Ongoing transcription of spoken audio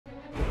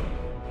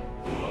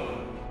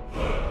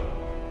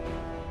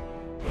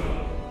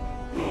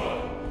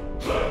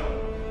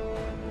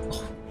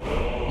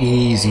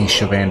Easy,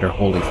 Shavander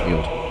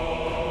Holyfield.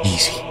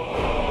 Easy.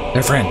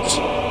 They're friends.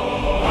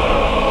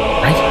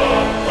 Right?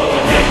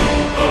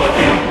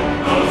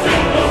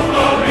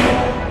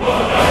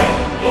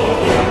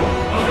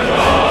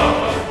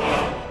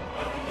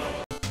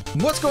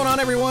 What's going on,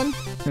 everyone?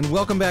 And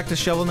welcome back to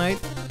Shovel Knight.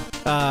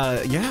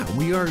 Yeah,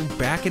 we are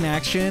back in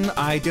action.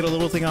 I did a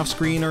little thing off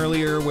screen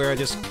earlier where I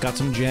just got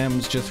some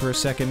gems just for a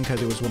second because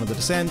it was one of the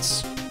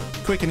descents.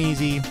 Quick and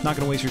easy, not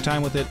gonna waste your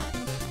time with it.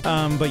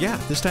 But yeah,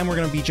 this time we're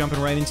gonna be jumping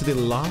right into the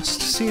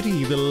Lost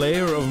City, the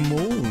lair of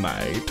Mole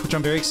Knight, which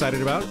I'm very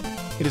excited about.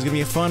 It is gonna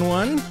be a fun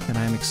one, and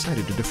I am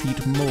excited to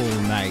defeat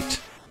Mole Knight.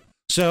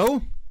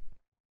 So,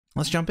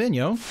 let's jump in,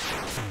 yo.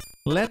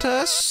 Let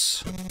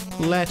us.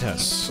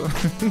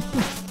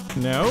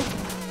 No?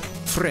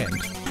 Friend.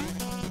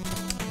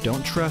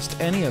 Don't trust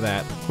any of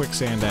that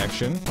quicksand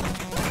action.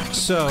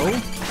 So,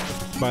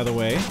 by the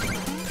way,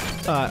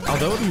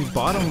 although the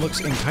bottom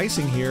looks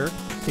enticing here,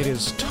 it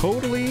is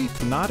totally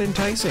not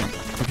enticing.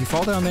 If you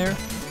fall down there,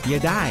 you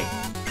die.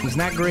 It's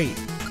not great.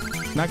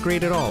 Not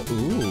great at all.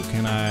 Ooh,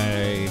 can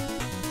I...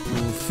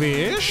 Ooh,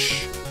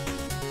 fish?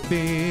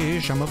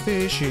 Fish, I'm a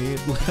fishy.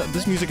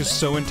 This music is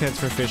so intense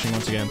for fishing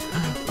once again.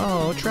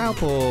 Oh,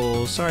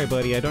 Trowple. Sorry,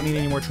 buddy, I don't need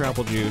any more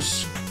Trowple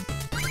juice.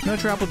 No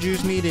Trowple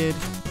juice needed.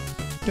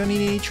 Don't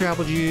need any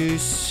Trowple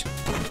juice.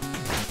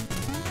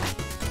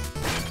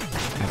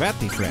 Have at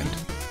thee, friend.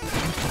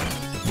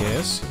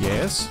 Yes,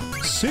 yes.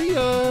 See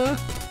ya!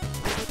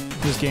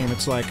 This game,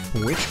 it's like,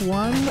 which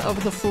one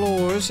of the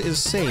floors is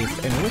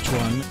safe and which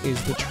one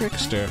is the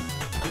trickster?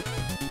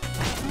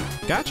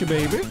 Gotcha,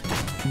 baby.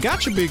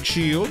 Gotcha, big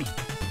shield.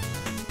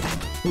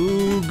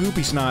 Ooh,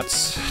 goopy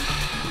snots.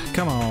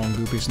 Come on,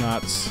 goopy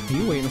snots.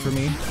 You waiting for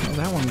me? Oh,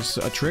 that one's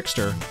a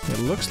trickster. It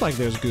looks like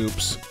there's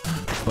goops,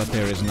 but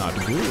there is not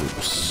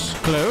goops.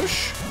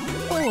 Cloche?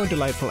 Oh, a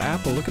delightful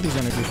apple. Look at these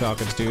energy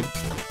falcons, dude.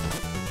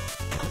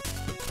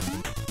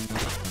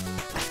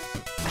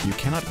 You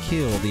cannot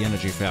kill the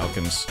energy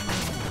falcons.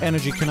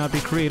 Energy cannot be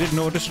created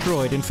nor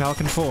destroyed in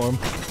falcon form.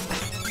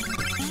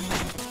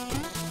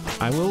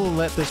 I will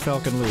let this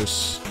falcon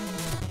loose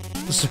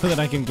so that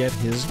I can get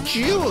his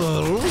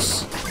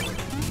jewels.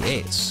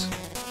 Yes.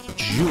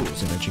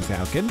 Jewels, energy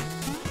falcon.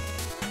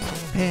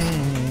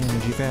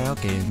 Energy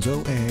falcons,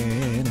 oh,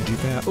 energy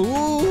falcon.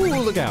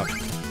 Ooh, look out.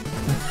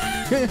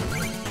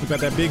 We got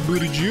that big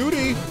booty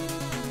Judy.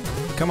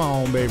 Come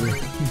on, baby.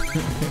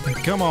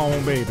 Come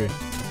on, baby.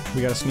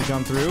 We gotta sneak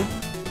on through.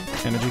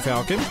 Energy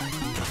Falcon.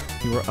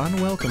 You are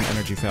unwelcome,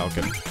 Energy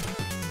Falcon.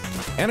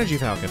 Energy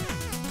Falcon.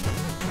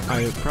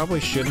 I probably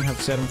shouldn't have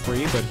set him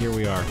free, but here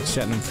we are,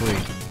 setting him free.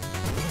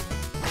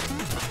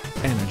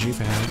 Energy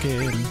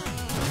Falcon.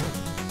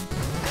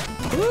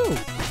 Woo!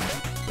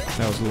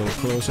 That was a little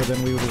closer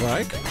than we would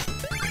like.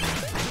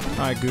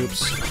 Alright,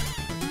 Goops.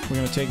 We're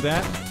gonna take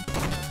that.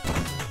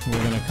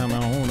 We're gonna come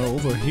on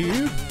over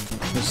here.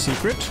 The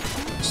secret.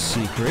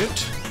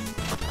 Secret.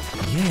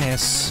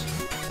 Yes!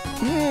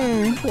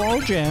 Wall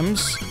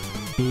gems.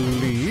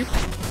 Leap.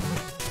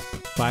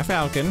 Bye,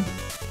 Falcon.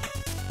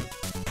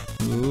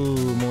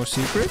 Ooh, more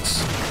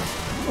secrets.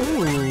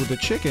 Ooh, the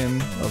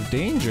chicken of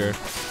danger.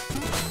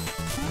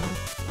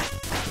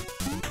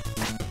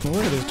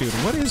 Look at this dude.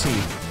 What is he?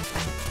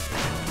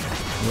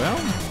 Well,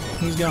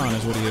 he's gone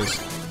is what he is.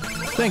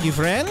 Thank you,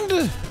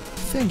 friend.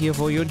 Thank you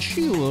for your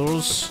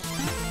jewels.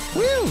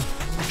 Woo!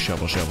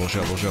 Shovel, shovel,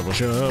 shovel, shovel,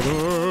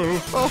 shovel.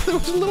 Oh, there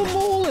was a little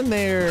mole in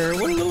there.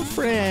 What a little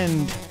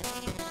friend.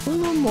 What a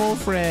little mole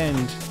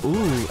friend.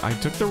 Ooh, I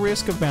took the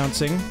risk of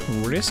bouncing.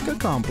 Risk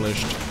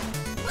accomplished.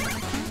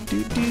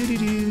 Do do do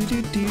do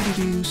do do do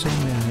do. So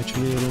much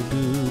little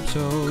goops.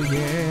 Oh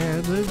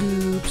yeah, the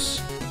goops.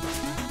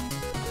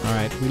 All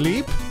right, we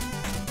leap.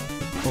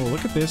 Oh,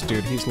 look at this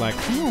dude. He's like,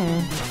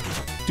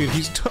 dude,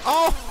 he's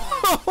oh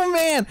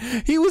man,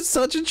 he was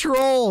such a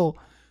troll.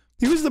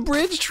 He was the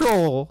bridge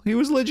troll. He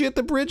was legit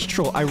the bridge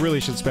troll. I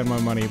really should spend my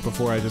money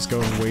before I just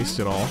go and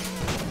waste it all.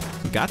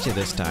 Gotcha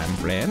this time,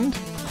 friend.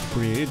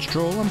 Bridge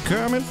troll, I'm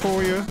coming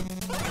for you.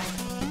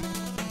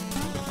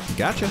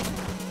 Gotcha.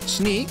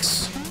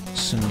 Sneaks.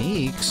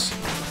 Sneaks.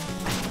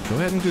 Go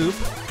ahead and goop.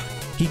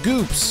 He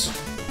goops.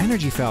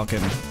 Energy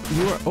Falcon.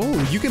 You are...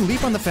 Oh, you can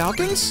leap on the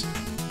falcons?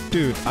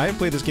 Dude, I have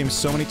played this game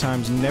so many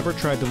times, never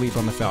tried to leap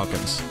on the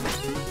falcons.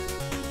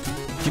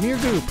 Give me your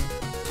goop.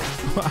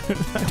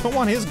 I don't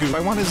want his goop. I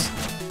want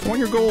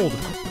your gold.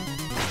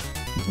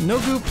 No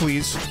goop,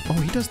 please. Oh,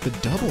 he does the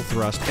double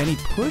thrust, and he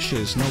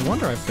pushes. No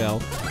wonder I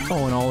fell.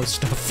 Oh, and all his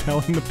stuff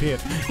fell in the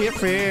pit. It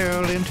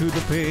fell into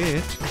the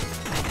pit.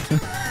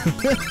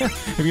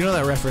 If you know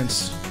that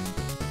reference,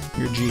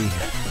 you're G.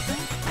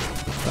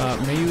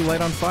 May you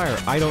light on fire.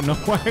 I don't know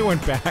why I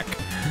went back.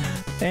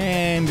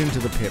 And into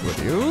the pit with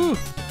you.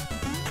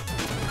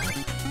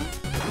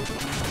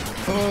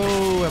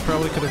 Oh, I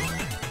probably could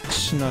have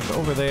snuck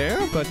over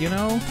there, but you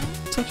know,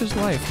 such is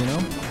life, you know?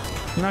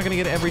 You're not gonna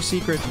get every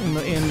secret in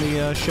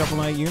the Shovel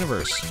Knight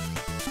universe.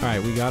 All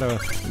right, we gotta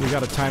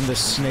time this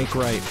snake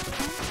right.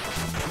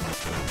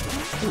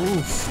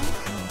 Oof,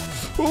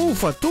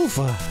 oofa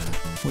doofa.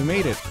 We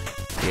made it.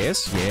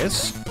 Yes,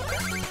 yes.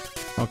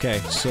 Okay,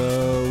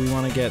 so we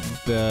want to get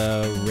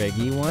the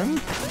reggy one.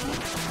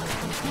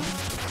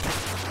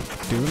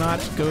 Do not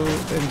go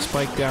and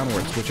spike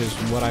downwards, which is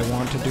what I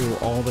want to do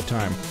all the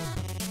time.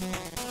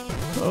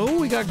 Oh,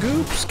 we got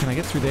goops. Can I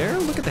get through there?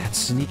 Look at that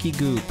sneaky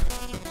goop.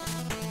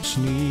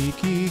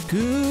 Sneaky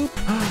goop.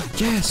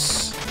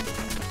 Yes!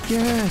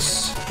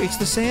 Yes! It's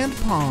the sand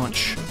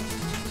punch.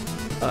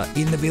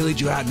 In the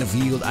village or out in the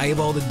field, I have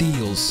all the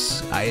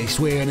deals. I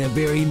swear in a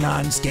very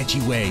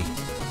non-sketchy way.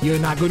 You're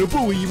not gonna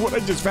believe what I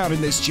just found in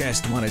this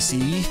chest. Wanna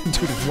see?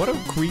 Dude, what a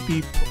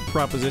creepy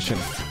proposition.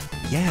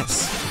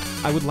 Yes,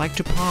 I would like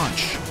to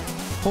punch.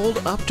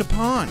 Hold up to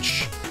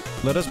punch.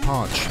 Let us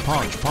punch.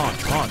 Punch,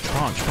 punch, punch,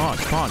 punch,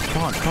 punch, punch,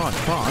 punch, punch,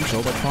 punch.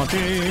 So much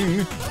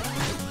punching.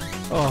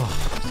 Oh,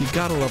 you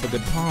gotta love a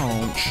good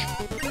punch.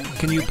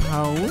 Can you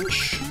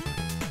punch?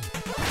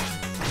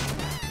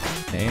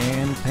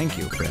 And thank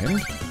you, friend.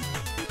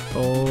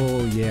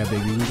 Oh, yeah,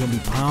 baby. We're gonna be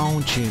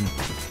punching.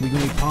 We're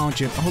gonna be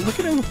punching. Oh, look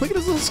at him. Look at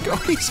his little skirt.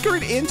 He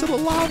skirted into the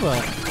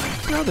lava.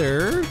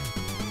 Brother.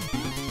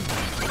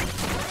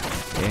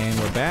 And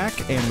we're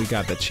back. And we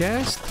got the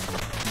chest.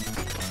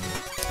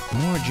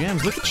 More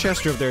gems. Look at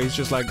Chester up there. He's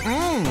just like,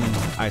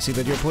 I see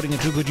that you're putting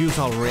it to good use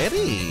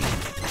already.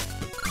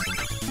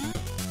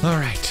 All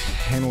right.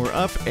 And we're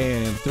up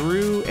and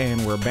through.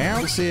 And we're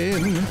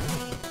bouncing.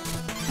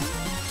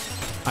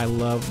 I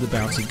love the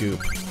bouncy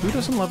goop. Who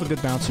doesn't love a good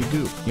bouncy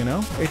goop, you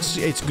know? It's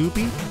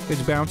goopy,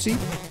 it's bouncy.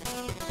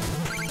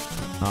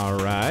 All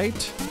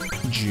right.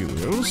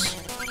 Jewels.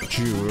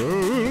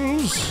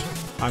 Jewels.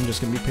 I'm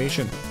just gonna be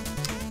patient.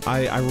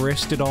 I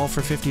risked it all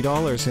for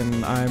 $50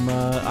 and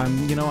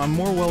I'm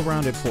more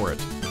well-rounded for it.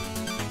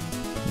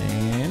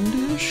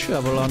 And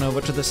shovel on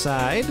over to the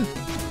side.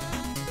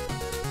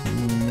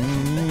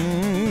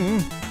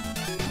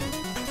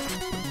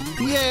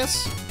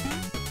 Yes.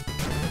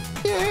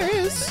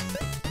 Yes.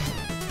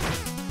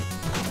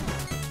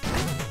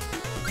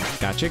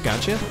 Gotcha,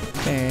 gotcha.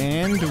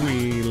 And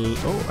we'll...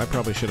 Oh, I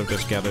probably should have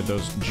just gathered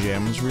those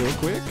gems real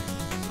quick.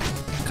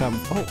 Come...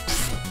 Oh,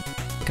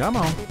 come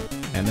on.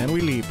 And then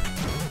we leap.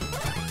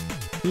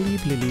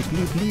 Leap, leap, leap,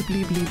 leap, leap,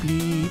 leap, leap,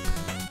 leap.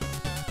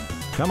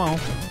 Come on.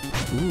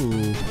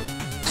 Ooh.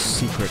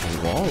 Secret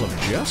wall of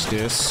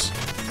justice.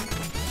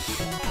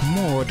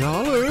 More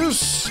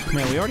dollars.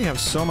 Man, we already have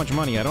so much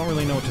money. I don't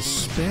really know what to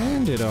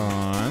spend it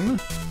on.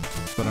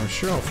 But I'm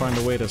sure I'll find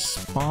a way to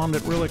spawn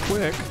it really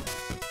quick.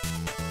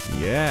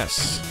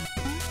 Yes.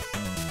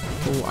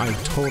 Oh, I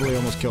totally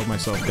almost killed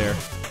myself there.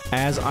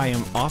 As I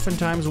am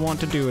oftentimes want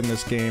to do in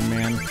this game,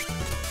 man.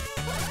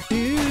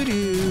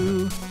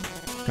 Doo-doo.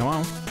 Come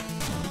on.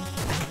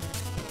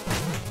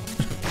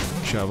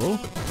 Shovel.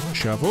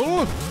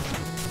 Shovel.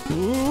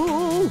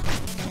 Ooh.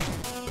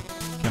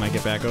 Can I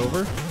get back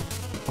over?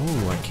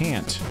 Oh, I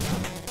can't.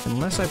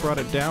 Unless I brought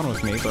it down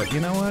with me, but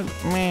you know what?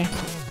 Meh.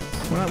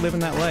 We're not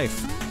living that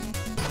life.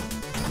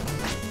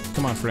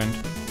 Come on, friend.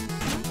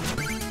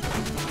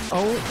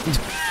 Oh.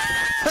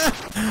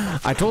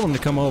 I told him to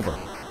come over.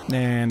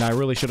 And I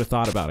really should have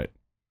thought about it.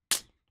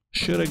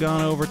 Should have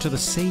gone over to the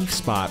safe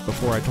spot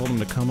before I told him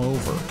to come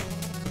over.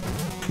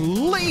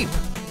 Leap!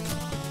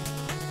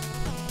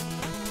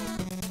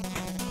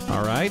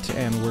 Alright,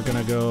 and we're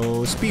gonna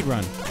go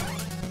speedrun.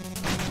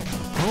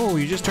 Oh,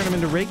 you just turn them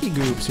into Reggie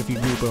Goops if you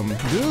goop them.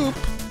 Goop!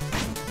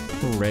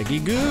 Reggie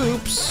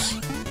Goops!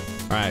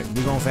 Alright,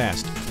 we're going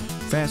fast.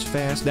 Fast,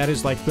 fast. That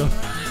is like the...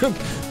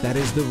 that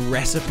is the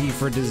recipe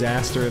for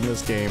disaster in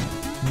this game.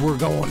 We're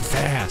going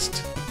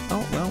fast.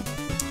 Oh, well.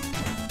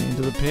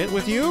 Into the pit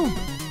with you.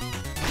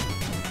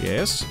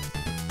 Yes.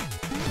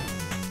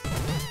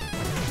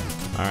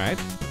 Alright.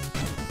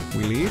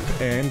 We leap,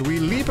 and we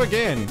leap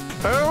again.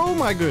 Oh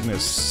my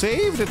goodness.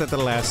 Saved it at the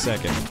last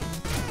second.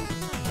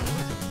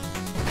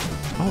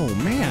 Oh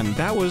man,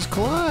 that was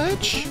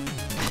clutch.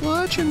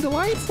 Clutch and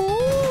delightful.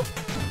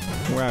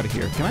 We're out of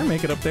here. Can I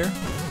make it up there?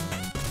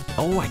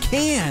 Oh, I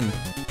can.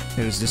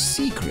 There's the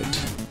secret.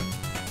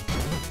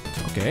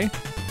 Okay.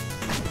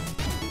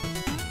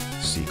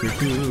 Secret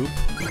goop.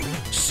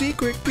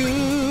 Secret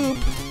goop.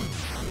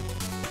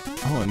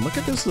 Oh, and look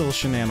at this little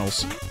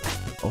shenanigans.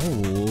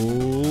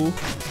 Oh.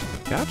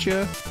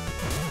 Gotcha.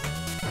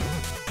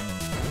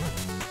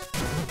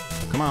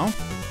 Come on.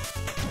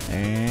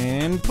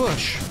 And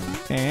push.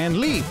 And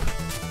leap.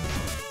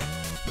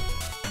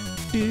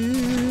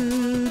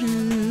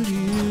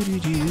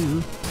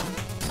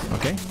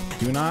 Okay.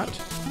 Do not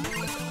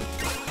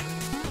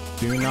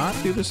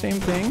do the same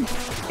thing.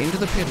 Into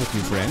the pit with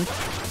you, friend.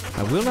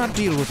 I will not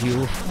deal with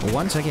you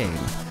once again.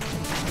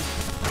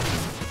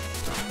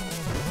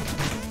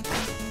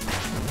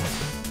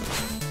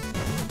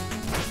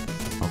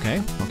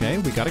 Okay, okay,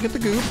 we gotta get the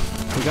goop.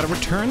 We gotta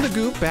return the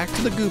goop back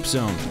to the goop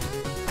zone.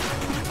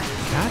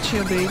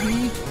 Gotcha,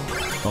 baby.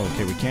 Oh,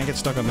 okay, we can't get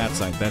stuck on that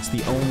side. That's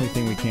the only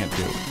thing we can't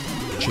do.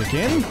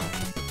 Chicken.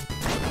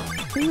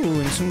 Ooh,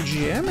 and some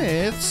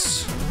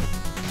gemits.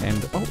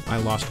 And, oh, I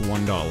lost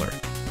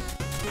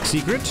 $1.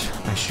 Secret?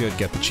 I should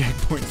get the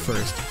checkpoint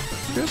first.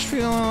 Just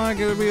feeling like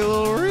it would be a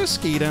little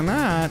risky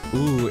tonight.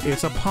 Ooh,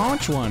 it's a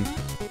paunch one.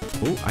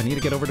 Ooh, I need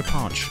to get over to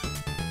paunch.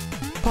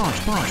 Punch,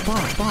 punch,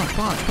 punch, punch,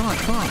 punch, punch,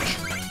 punch.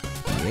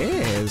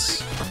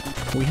 Yes.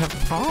 We have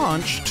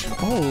punched.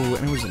 Oh,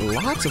 and there was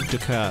lots of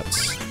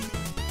ducats.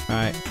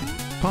 Alright.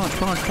 Punch,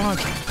 punch,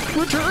 punch.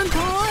 Return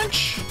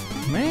punch!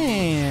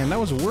 Man, that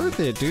was worth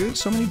it, dude.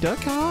 So many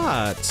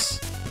ducats.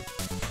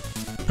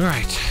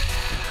 Alright.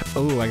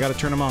 Oh, I gotta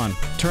turn him on.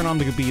 Turn on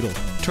the beetle.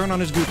 Turn on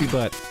his goopy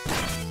butt.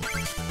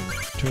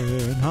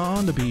 Turn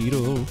on the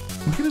beetle.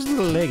 Look at his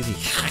little legs.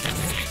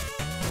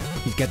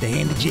 He's got the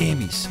hand of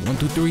jammies. 1,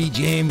 2, 3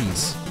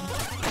 jammies.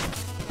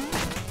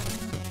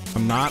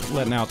 I'm not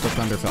letting out the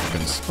Thunder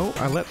Falcons. Oh,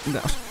 I let them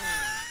down.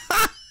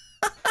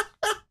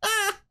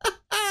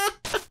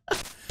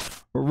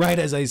 Right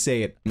as I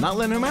say it. I'm not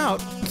letting him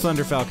out.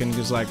 Thunder Falcon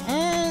is like,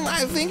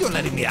 I think you're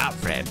letting me out,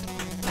 friend.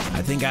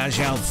 I think I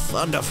shall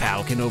Thunder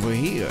Falcon over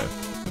here.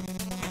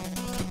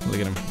 Look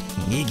at him.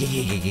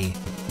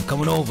 I'm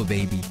coming over,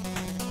 baby.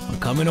 I'm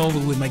coming over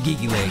with my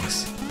giggy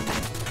legs.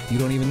 You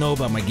don't even know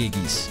about my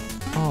giggies.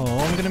 Oh,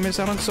 I'm gonna miss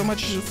out on so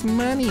much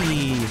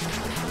money.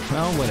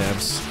 Well,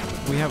 whatevs.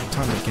 We have a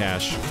ton of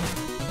cash.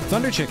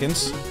 Thunder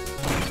Chickens.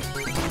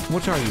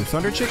 What are you?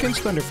 Thunder Chickens?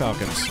 Thunder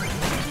Falcons.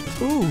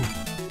 Ooh.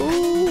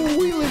 Ooh,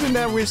 we live in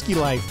that risky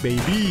life,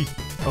 baby.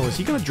 Oh, is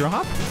he gonna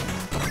drop?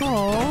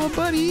 Oh,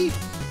 buddy.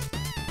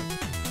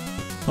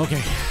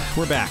 Okay,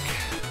 we're back.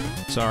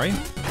 Sorry.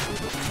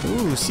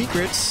 Ooh,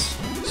 secrets.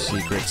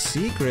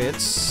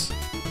 Secrets.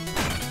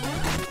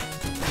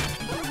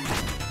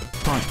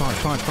 Punch, punch,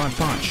 punch, punch,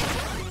 punch.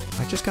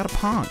 I just got a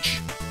punch.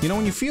 You know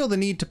when you feel the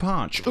need to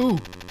punch. Ooh.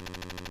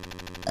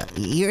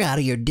 You're out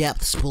of your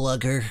depth,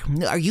 Splugger.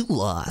 Are you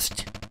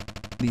lost?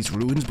 These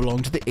ruins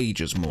belong to the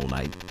ages, Mole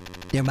Knight.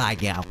 They're mine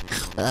now.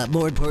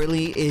 More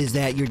importantly, is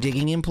that your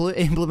digging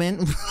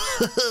implement?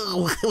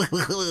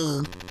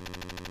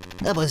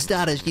 I'm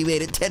astonished you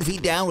made it 10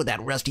 feet down with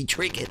that rusty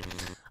trinket.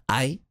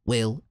 I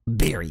will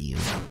bury you.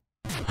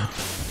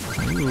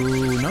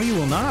 Ooh, no you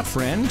will not,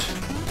 friend.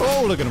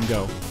 Oh, look at him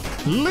go.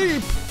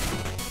 Leap!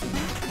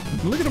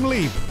 Look at him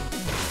leap.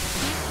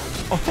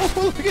 Oh,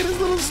 look at his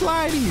little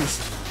slideys.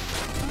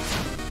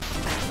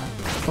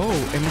 Oh,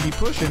 and he be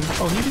pushing.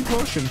 Oh, he be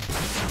pushing.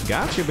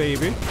 Gotcha,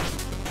 baby.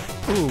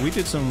 Ooh, we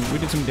did some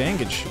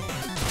dangage.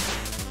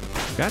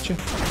 Gotcha.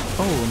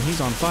 Oh, and he's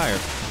on fire.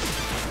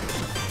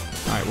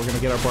 Alright, we're gonna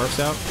get our barfs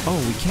out. Oh,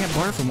 we can't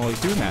barf him while he's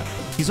doing that.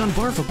 He's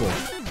unbarfable.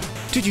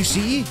 Did you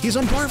see? He's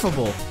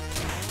unbarfable.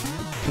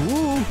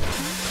 Ooh.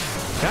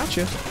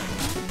 Gotcha.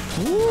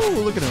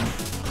 Ooh, look at him.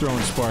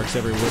 Throwing sparks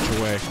every which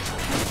way.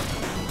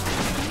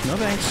 No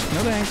thanks.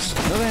 No thanks.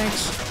 No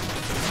thanks.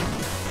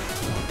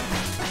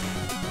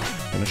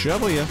 Gonna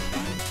shovel you.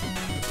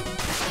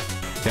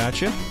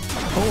 Gotcha.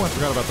 Oh, I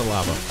forgot about the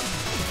lava.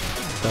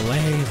 The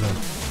lava.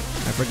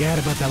 I forgot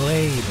about the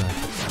lava.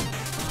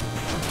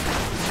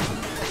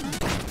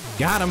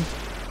 Got him.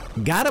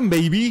 Got him,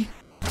 baby.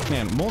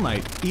 Man, Mole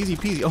Knight. Easy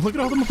peasy. Oh, look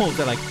at all the moles.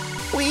 They're like,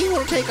 We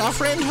will take our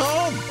friend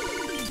home.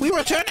 We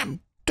return him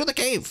to the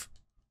cave.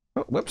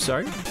 oh, whoops,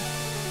 sorry.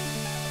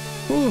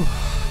 Ooh.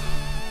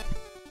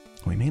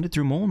 We made it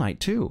through Mole Knight,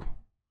 too.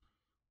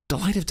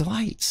 Delight of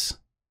delights.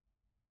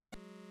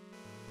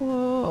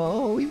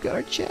 Oh, we've got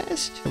our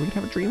chest. Are we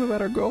gonna have a dream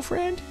about our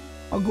girlfriend?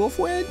 Our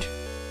girlfriend?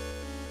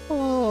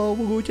 Oh,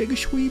 we're going to take a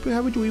sweep and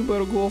have a dream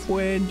about our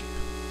girlfriend.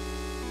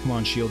 Come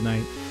on, Shield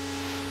Knight.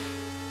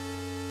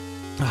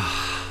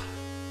 Ah,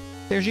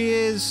 there she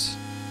is.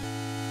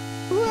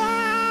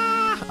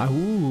 Ah!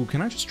 Ooh,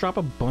 can I just drop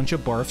a bunch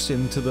of barfs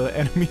into the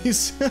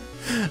enemies?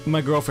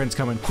 My girlfriend's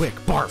coming. Quick,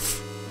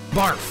 barf!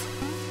 Barf!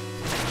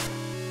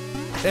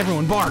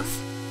 Everyone, barf!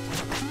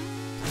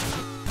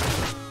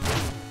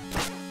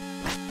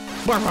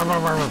 Barf, barf,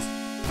 barf,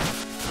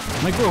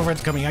 barf! My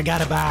girlfriend's coming. I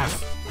gotta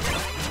bath.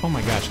 Oh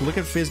my gosh, look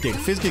at Fizzgig.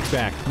 Fizzgig's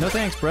back. No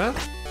thanks, bruh.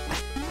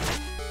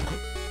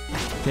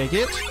 Take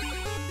it.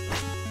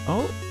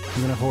 Oh,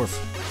 I'm gonna horf.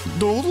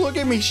 Don't look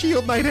at me,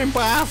 Shield Knight, I'm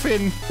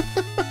bathing.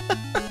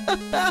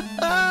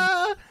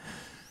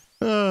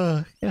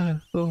 Yeah.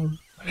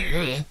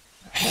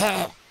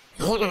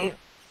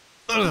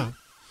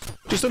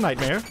 Just a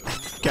nightmare.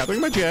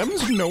 Gathering my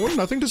gems, no one,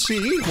 nothing to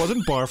see.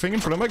 Wasn't barfing in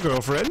front of my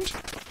girlfriend.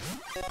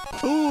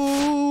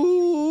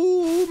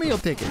 Ooh, meal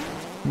ticket.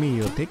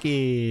 Meal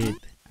ticket.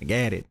 I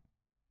got it.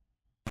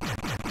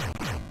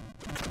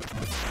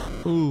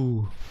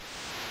 Ooh.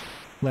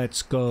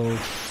 Let's go.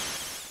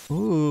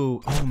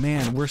 Ooh. Oh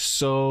man, we're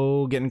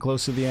so getting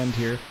close to the end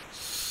here.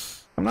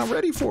 I'm not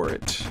ready for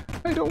it.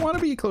 I don't want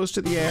to be close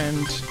to the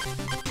end.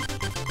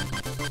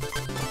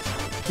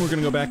 We're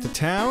gonna go back to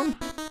town.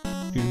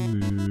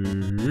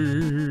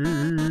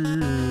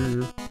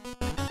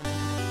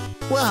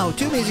 Wow,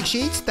 2 music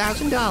sheets,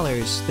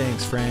 $1,000.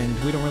 Thanks, friend.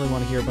 We don't really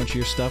want to hear a bunch of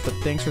your stuff, but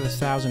thanks for the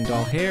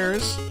 $1,000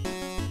 hairs.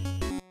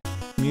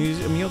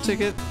 A meal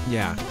ticket?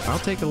 Yeah, I'll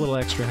take a little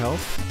extra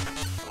health.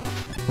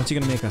 What's he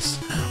gonna make us?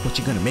 What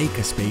you gonna make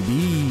us,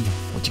 baby?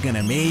 What you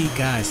gonna make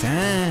us,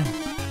 huh?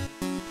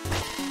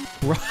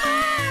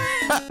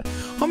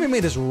 Homie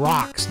made us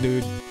rocks,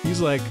 dude. He's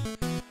like,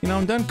 you know,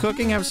 I'm done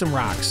cooking, have some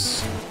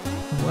rocks.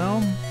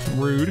 Well,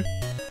 rude.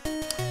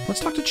 Let's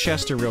talk to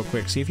Chester real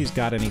quick, see if he's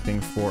got anything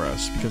for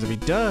us. Because if he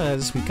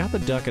does, we've got the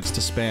ducats to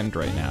spend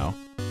right now.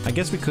 I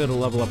guess we could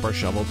level up our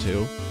shovel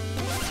too.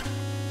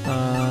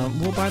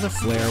 We'll buy the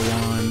flare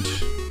wand.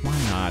 Why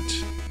not?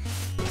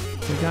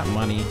 We got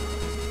money.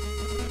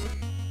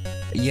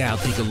 Yeah, I'll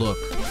take a look.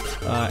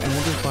 And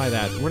we'll just buy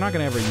that. We're not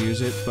gonna ever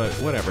use it, but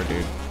whatever,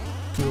 dude.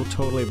 We'll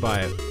totally buy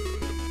it.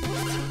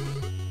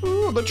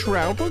 Ooh, the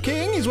Trouble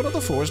King! He's one of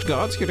the forest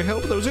gods here to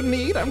help those in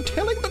need. I'm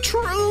telling the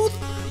truth!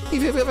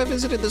 If you've ever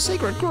visited the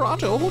sacred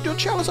grotto, hold your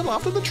chalice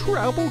aloft and the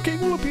Trouble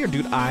King will appear.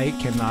 Dude, I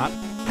cannot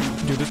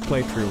do this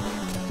playthrough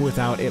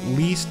without at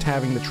least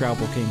having the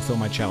Trouble King fill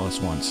my chalice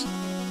once.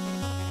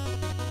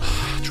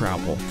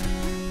 Trouble.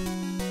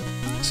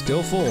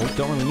 Still full,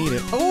 don't really need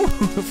it. Oh,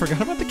 I forgot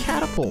about the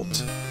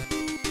catapult.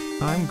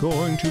 I'm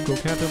going to go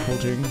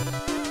catapulting.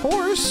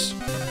 Horse!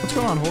 What's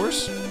going on,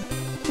 horse?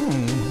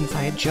 If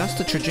I adjust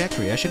the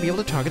trajectory, I should be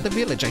able to target the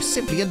village. I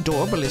simply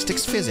adore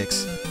ballistics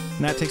physics.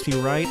 And that takes me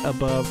right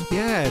above...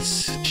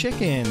 Yes!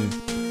 Chicken!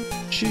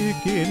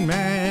 Chicken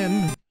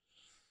man!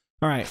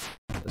 Alright,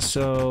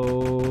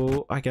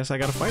 so... I guess I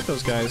gotta fight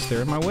those guys.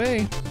 They're in my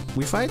way.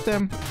 We fight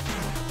them.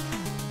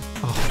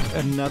 Oh,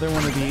 another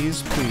one of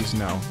these? Please,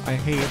 no. I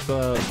hate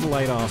the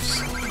light-offs.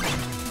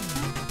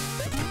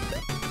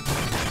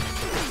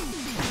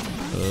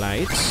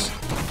 Lights.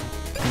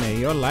 May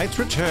your lights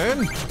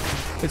return!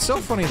 It's so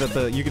funny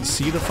that you can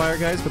see the fire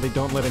guys, but they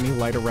don't let any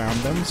light around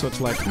them, so it's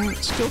like,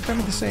 it's still kind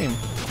of the same.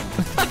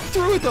 I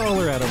threw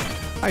 $1 at him!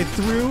 I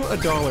threw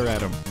 $1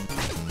 at him.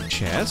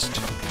 Chest?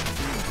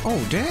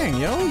 Oh, dang,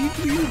 yo, you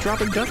could be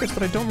dropping ducats,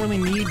 but I don't really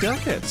need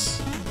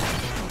ducats.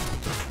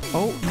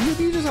 Oh,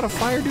 you just had a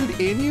fire dude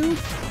in you?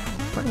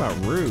 Talk about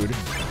rude.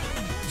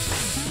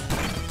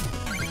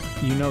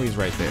 You know he's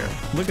right there.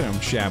 Look at him,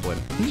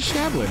 shabbling. He's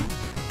shabbling.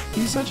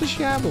 He's such a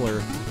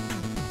shabbler.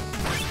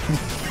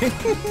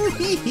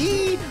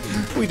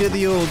 We did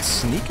the old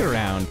sneak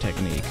around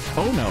technique.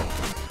 Oh no.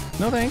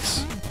 No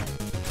thanks.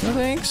 No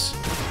thanks.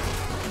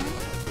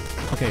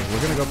 Okay,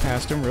 we're gonna go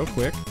past him real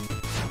quick.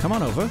 Come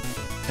on over.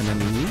 And then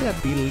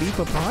let me leap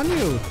upon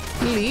you.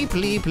 Leap,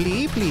 leap,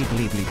 leap, leap,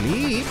 leap, leap,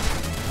 leap.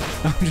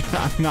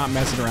 I'm not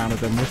messing around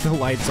with him with the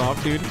lights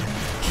off, dude.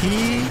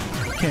 He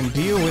can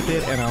deal with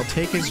it, and I'll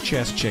take his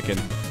chest chicken.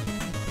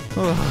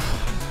 Ugh.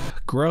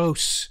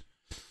 Gross.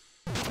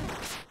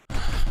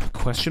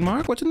 Question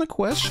mark? What's in the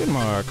question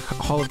mark?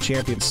 Hall of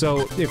Champions.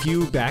 So, if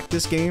you back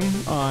this game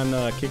on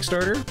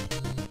Kickstarter,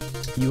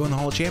 you go in the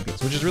Hall of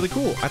Champions, which is really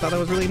cool. I thought that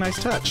was a really nice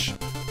touch.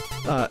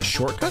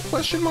 Shortcut?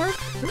 Question mark?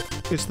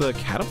 It's the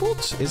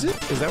catapult? Is it?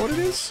 Is that what it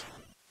is?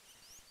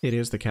 It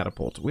is the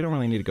catapult. We don't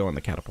really need to go in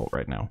the catapult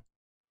right now.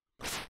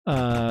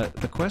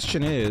 The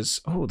question is...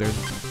 Oh, there's...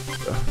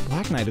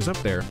 Black Knight is up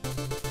there.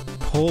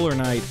 Polar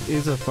Knight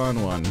is a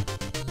fun one.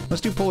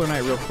 Let's do Polar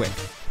Knight real quick.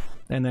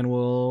 And then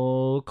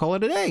we'll call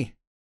it a day.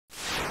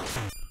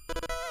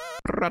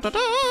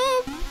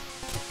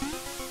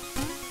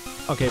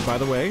 Okay, by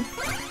the way,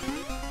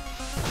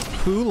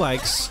 who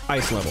likes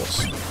ice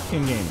levels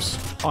in games?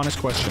 Honest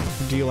question.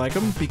 Do you like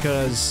them?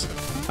 Because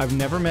I've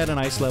never met an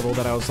ice level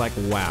that I was like,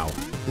 wow,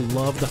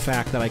 love the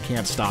fact that I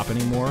can't stop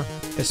anymore.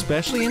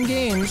 Especially in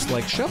games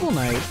like Shovel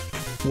Knight,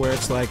 where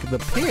it's like the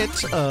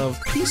pit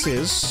of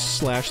pieces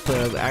slash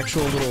the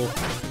actual little,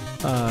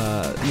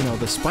 you know,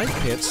 the spike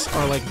pits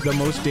are like the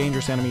most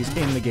dangerous enemies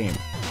in the game.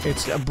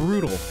 It's a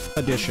brutal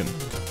addition.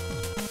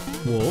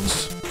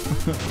 Wolves,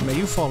 may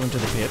you fall into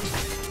the pit.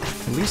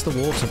 At least the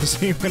wolves have the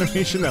same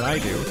animation that I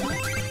do.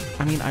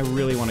 I mean, I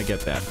really want to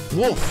get that.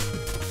 Wolf!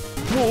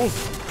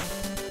 Wolf!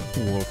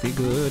 Wolfy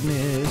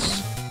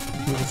goodness.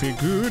 Wolfy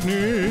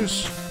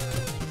goodness.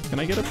 Can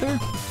I get up there?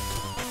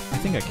 I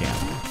think I can.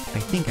 I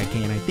think I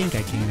can. I think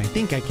I can. I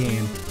think I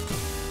can.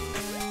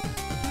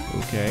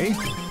 Okay.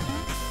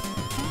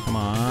 Come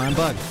on,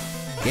 bug.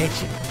 Get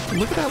you.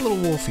 Look at that little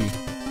wolfie.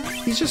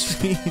 He's just...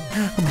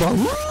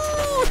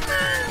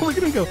 Look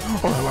at him go.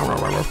 I'm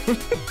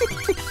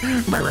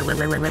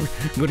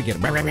gonna get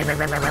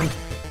him.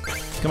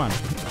 Come on.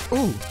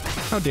 Ooh,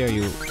 how dare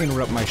you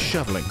interrupt my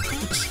shoveling?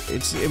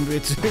 It's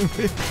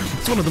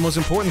one of the most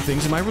important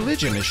things in my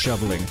religion is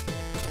shoveling.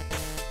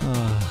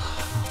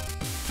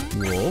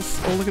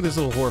 Wolf. Oh, look at this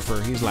little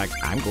Horfer. He's like,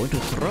 I'm going to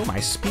throw my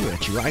spear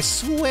at you. I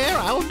swear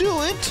I'll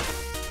do it.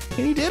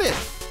 And he did it.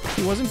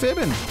 He wasn't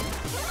fibbing.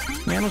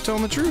 Man was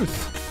telling the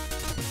truth.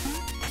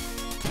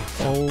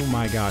 Oh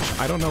my gosh.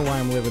 I don't know why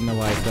I'm living the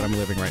life that I'm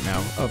living right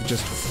now of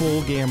just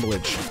full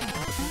gamblage.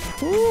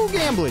 Full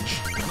gamblage.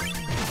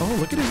 Oh,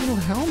 look at his little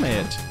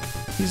helmet.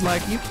 He's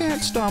like, you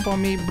can't stomp on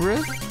me,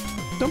 bruh.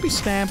 Don't be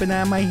stamping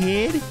on my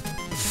head.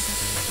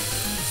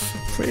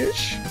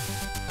 Fish.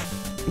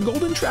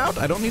 Golden trout?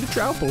 I don't need a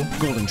trout bowl.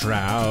 Golden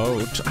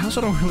trout. I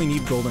also don't really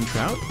need golden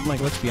trout.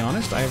 Like, let's be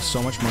honest, I have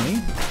so much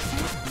money.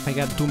 I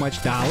got too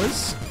much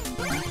dollars.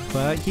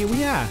 But here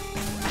we are.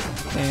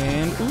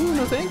 And, ooh,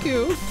 no thank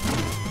you.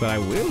 But I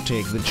will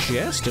take the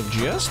chest of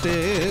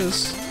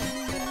justice.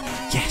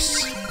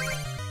 Yes.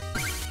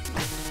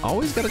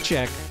 Always gotta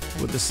check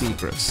with the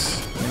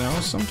secrets. You know,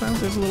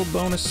 sometimes there's a little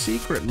bonus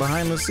secret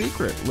behind the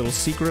secret. Little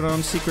secret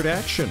on secret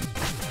action.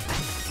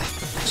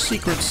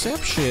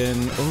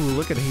 Secretception. Oh,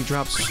 look at it. He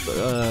drops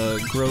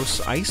gross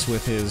ice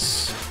with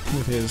his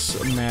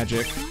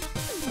magic.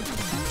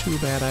 Too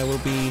bad I will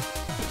be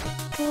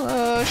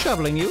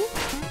shoveling you.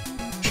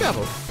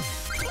 Shovel.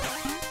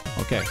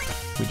 Okay.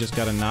 We just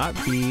gotta not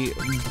be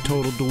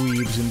total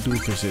dweebs and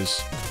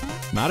doofuses.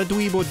 Not a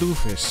dweeb or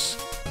doofus.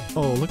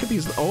 Oh, look at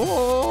these.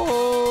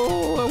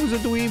 Oh, I was a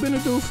dweeb and a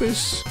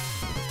doofus.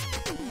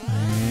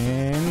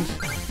 And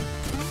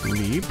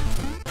leap.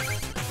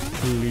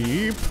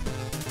 Leap.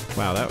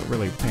 Wow, that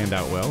really panned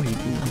out well. He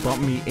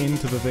bumped me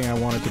into the thing I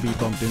wanted to be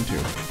bumped into.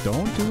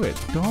 Don't do it.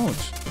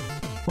 Don't.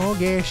 Oh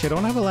gosh, I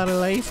don't have a lot of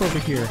life over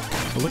here.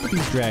 But look at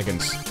these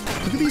dragons.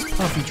 Look at these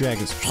puffy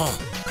dragons.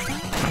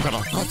 I'm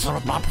gonna go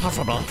through my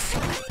puffermouth.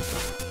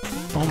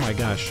 Oh my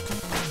gosh.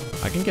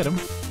 I can get him.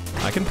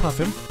 I can puff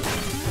him.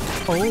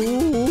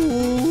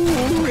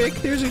 Oh,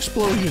 Rick, there's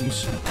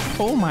explosions.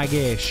 Oh my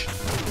gosh.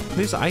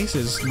 This ice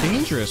is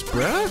dangerous,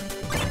 bruh.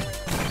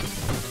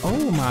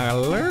 Oh my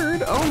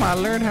lord. Oh my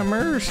lord, have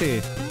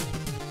mercy.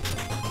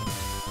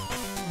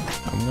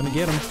 I'm gonna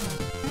get him.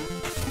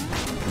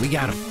 We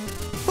got him.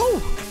 Oh!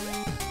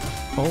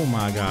 Oh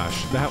my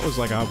gosh. That was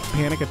like a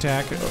panic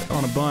attack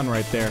on a bun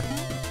right there.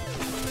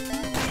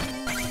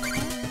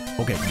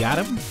 Okay, got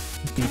him.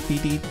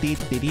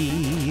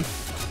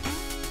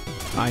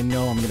 I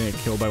know I'm gonna get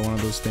killed by one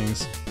of those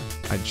things.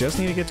 I just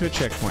need to get to a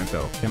checkpoint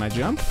though. Can I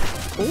jump?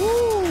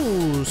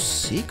 Ooh,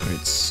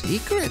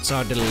 secrets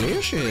are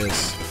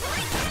delicious.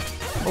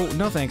 Oh,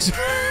 no thanks.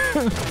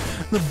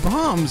 The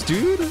bombs,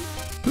 dude.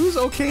 Who's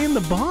okaying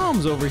the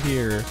bombs over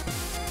here?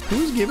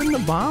 Who's giving the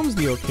bombs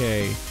the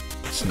okay?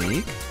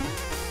 Sneak?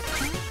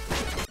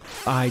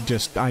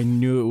 I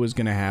knew it was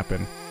gonna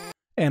happen.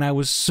 And I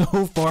was so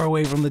far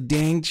away from the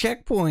dang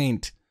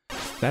checkpoint.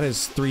 That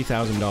is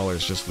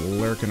 $3,000 just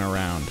lurking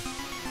around.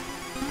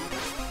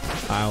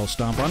 I'll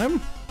stomp on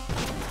him.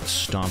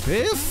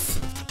 Stompeth.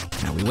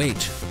 Now we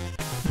wait.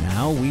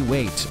 Now we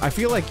wait. I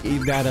feel like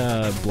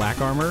that black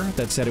armor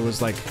that said it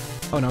was like...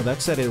 Oh no,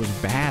 that said it was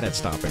bad at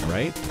stopping,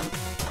 right?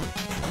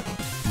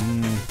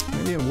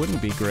 Maybe it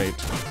wouldn't be great.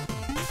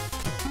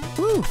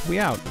 Woo, we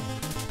out.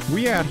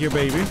 We out here,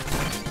 baby.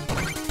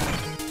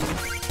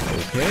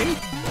 Okay.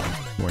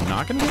 We're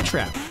not gonna get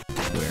trapped.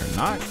 We're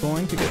not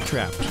going to get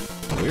trapped.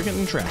 We're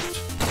getting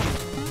trapped.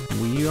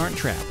 We aren't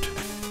trapped.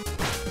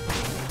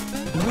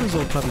 Look at these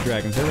little puppy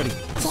dragons. They're ready.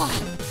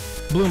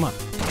 Blew them up.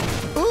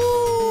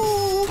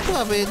 Ooh,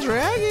 puppy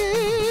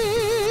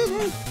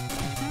dragon!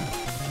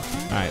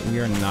 Alright, we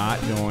are not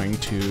going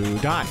to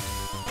die.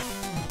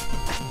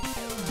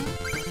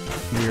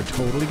 We are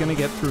totally gonna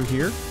get through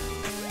here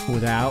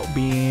without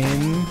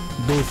being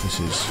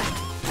doofuses.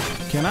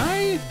 Can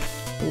I?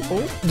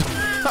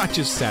 Oh. I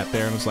just sat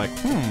there and was like,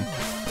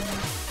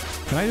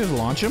 Can I just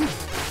launch him?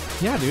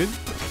 Yeah, dude.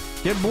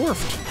 Get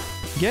borfed.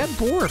 Get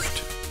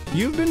borfed.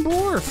 You've been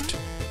borfed.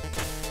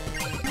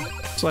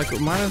 It's like,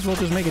 might as well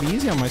just make it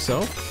easy on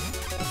myself.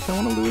 I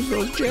don't want to lose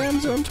those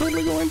gems. I'm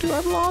totally going to.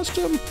 I've lost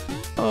them.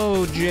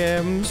 Oh,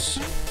 gems.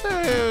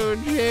 Oh,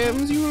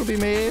 gems. You will be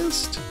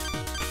missed.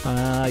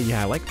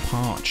 Yeah, I like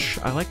Paunch.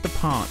 I like the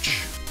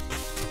Paunch.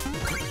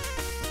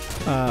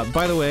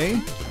 By the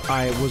way,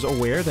 I was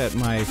aware that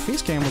my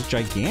face cam was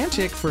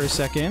gigantic for a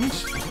second.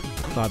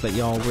 Thought that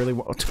y'all really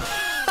won't.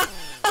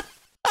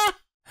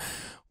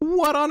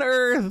 What on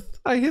earth?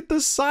 I hit the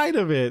side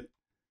of it.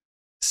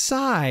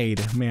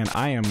 Side. Man,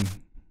 I'm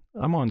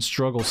on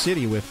Struggle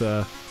City with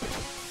the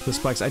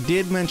spikes. I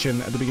did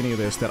mention at the beginning of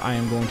this that I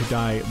am going to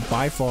die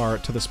by far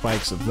to the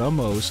spikes the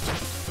most.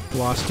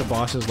 Lost to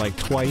bosses like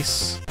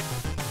twice.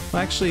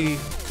 Well, actually,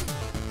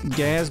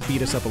 Gaz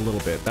beat us up a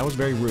little bit. That was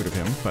very rude of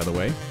him, by the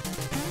way.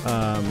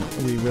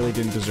 We really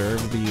didn't deserve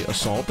the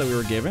assault that we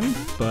were given,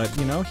 but,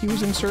 you know, he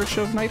was in search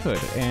of knighthood,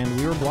 and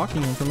we were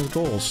blocking him from his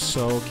goals,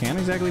 so can't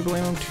exactly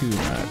blame him too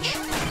much.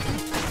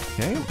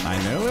 Okay, I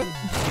know it.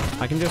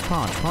 I can just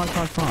punch.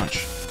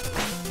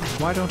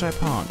 Why don't I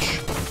punch?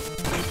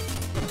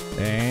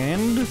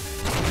 And...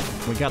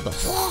 we got the...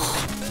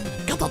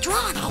 Got the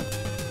dragon!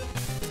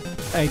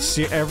 I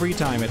see, every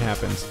time it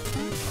happens.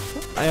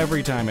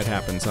 Every time it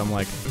happens, I'm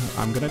like,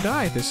 I'm gonna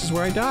die. This is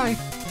where I die.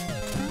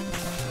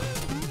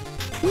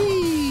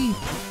 Whee!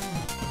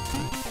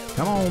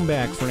 Come on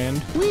back,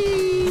 friend.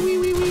 Wee, wee,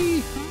 wee,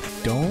 wee.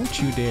 Don't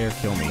you dare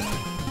kill me.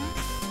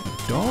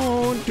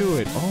 Don't do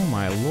it. Oh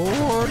my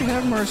lord,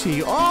 have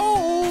mercy.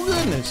 Oh,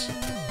 goodness.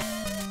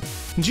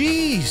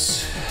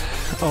 Jeez.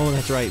 Oh,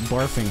 that's right,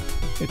 barfing.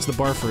 It's the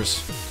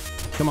barfers.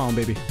 Come on,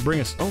 baby. Bring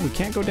us. Oh, we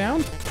can't go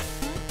down?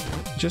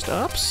 Just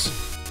ups?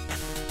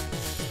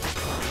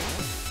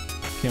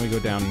 Can we go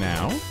down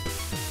now?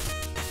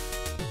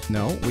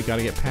 No, we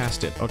gotta get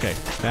past it. Okay,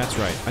 that's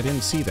right. I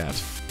didn't see that.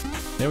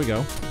 There we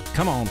go.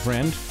 Come on,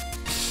 friend.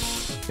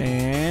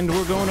 And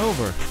we're going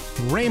over.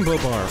 Rainbow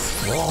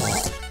barf.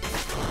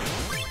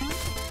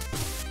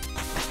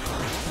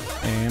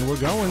 And we're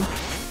going.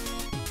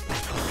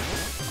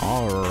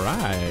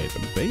 Alright,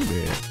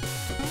 baby.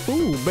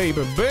 Ooh,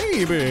 baby,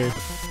 baby.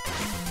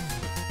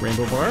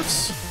 Rainbow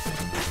barfs.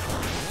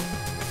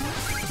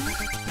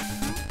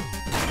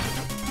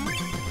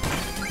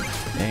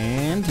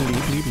 And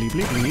leap, leap, leap,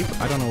 leap,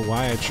 leap. I don't know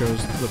why I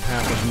chose the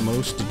path of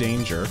most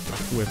danger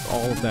with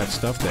all of that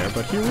stuff there,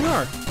 but here we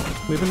are,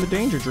 living the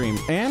danger dream.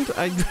 And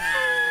I...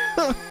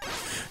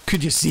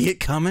 Could you see it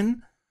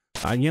coming?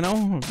 You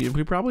know,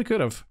 we probably could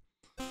have.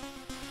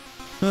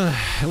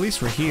 At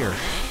least we're here.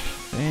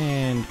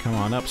 And come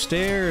on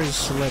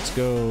upstairs. Let's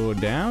go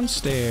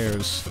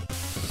downstairs.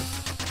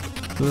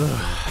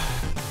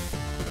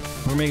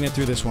 We're making it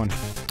through this one.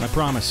 I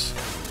promise.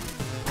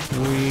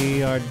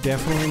 We are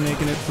definitely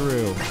making it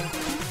through.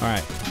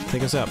 Alright,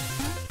 take us up.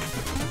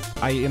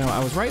 I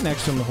was right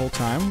next to him the whole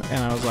time,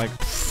 and I was like,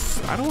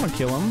 I don't want to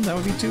kill him. That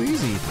would be too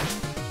easy.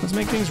 Let's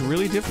make things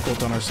really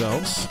difficult on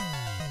ourselves.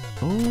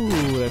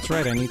 Oh, that's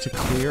right. I need to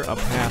clear a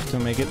path to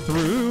make it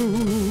through.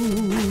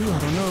 I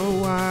don't know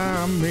why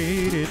I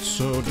made it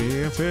so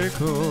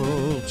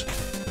difficult.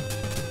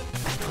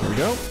 Here we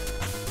go.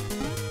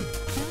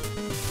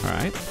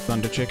 Alright,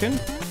 Thunder Chicken.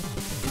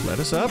 Let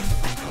us up.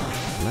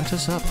 Let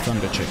us up,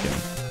 Thunder Chicken.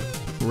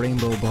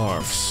 Rainbow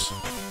Barfs.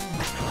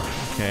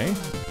 Okay.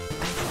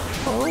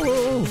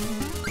 Oh!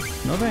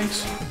 No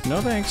thanks.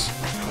 No thanks.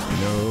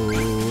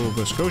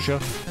 Nova Scotia.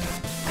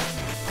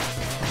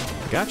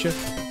 Gotcha.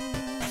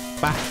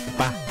 Bah,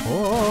 bah,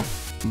 oh,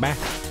 bah,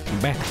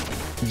 bah.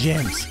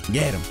 Gems.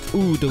 Get them.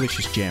 Ooh,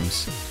 delicious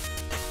gems.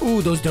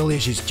 Ooh, those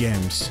delicious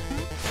gems.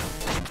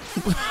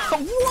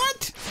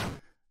 What?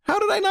 How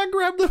did I not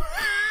grab them?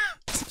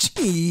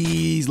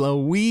 Jeez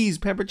Louise,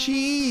 pepper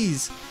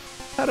cheese.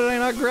 How did I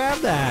not grab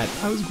that?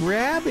 I was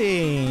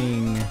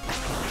grabbing.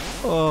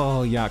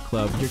 Oh, Yacht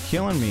Club, you're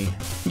killing me.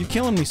 You're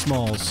killing me,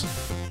 Smalls.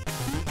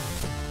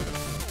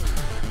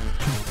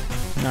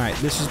 Alright,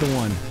 this is the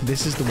one.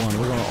 This is the one.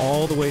 We're going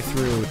all the way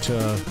through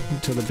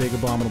to the big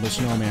abominable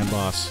snowman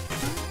boss.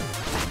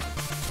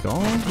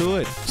 Don't do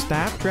it.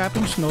 Stop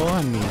dropping snow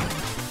on me.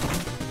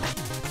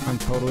 I'm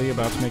totally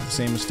about to make the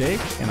same mistake,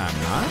 and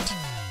I'm not.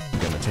 I'm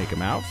gonna take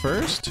him out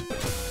first.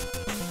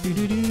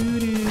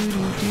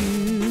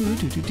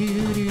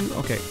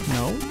 Okay,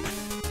 no.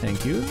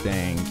 Thank you,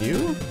 thank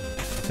you.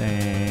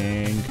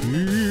 Thank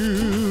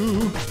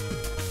you.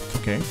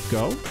 Okay,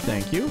 go.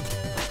 Thank you.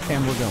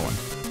 And we're going.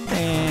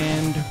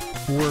 And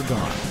we're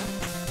gone.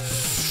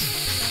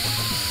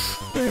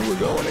 And we're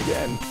going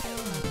again.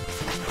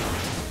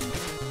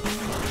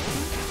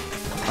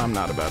 I'm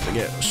not about to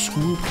get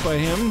swooped by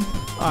him.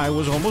 I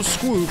was almost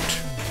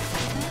swooped.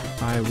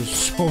 I was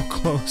so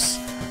close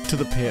to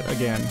the pit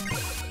again.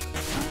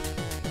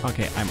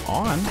 Okay, I'm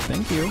on.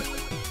 Thank you.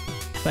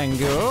 Thank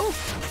you.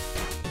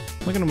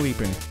 Look at him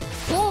leaping.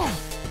 Whoa!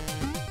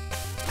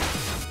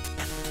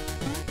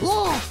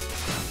 Whoa!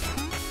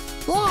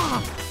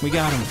 Whoa! We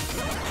got him.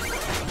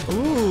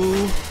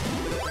 Ooh.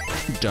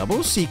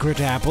 Double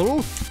secret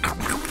apple.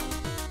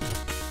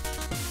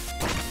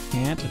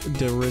 Can't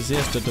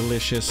resist a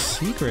delicious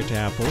secret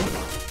apple.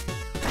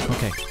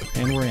 Okay,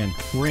 and we're in.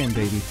 We're in,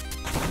 baby.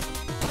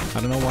 I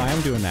don't know why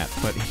I'm doing that,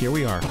 but here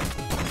we are.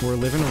 We're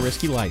living a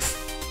risky life.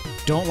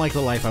 Don't like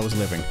the life I was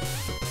living.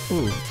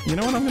 Ooh, you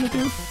know what I'm gonna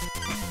do?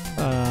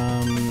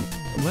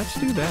 Let's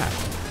do that.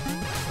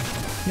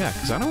 Yeah,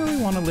 because I don't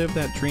really want to live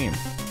that dream.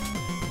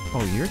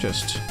 Oh, you're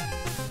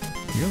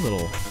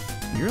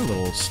a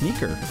little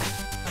sneaker.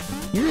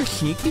 You're a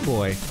sneaky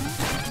boy.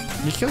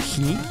 You're so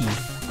sneaky.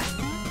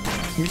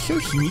 You're so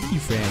sneaky,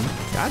 friend.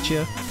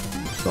 Gotcha.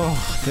 Oh,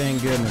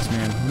 thank goodness,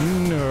 man.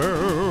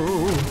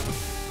 No.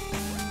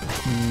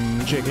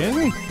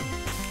 Chicken.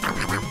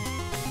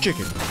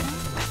 Chicken.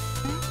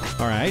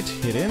 Alright,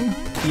 hidden.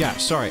 Yeah,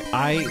 sorry.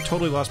 I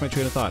totally lost my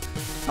train of thought.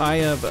 I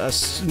have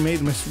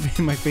made my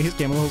face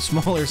cam a little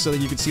smaller so that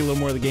you could see a little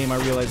more of the game. I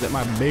realized that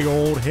my big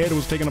old head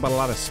was taking up a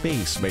lot of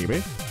space,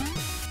 baby.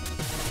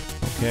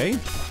 Okay.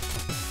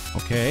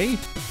 Okay.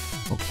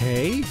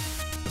 Okay.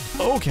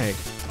 Okay.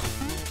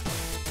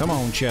 Come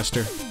on,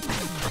 Chester.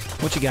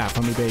 What you got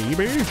for me,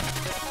 baby?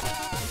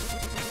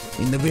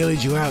 In the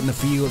village or out in the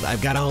field,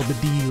 I've got all the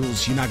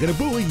deals. You're not gonna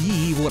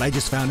believe what I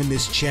just found in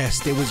this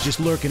chest. It was just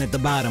lurking at the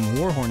bottom.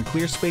 Warhorn,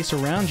 clear space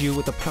around you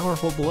with a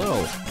powerful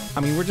blow.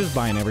 I mean, we're just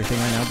buying everything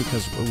right now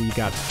because we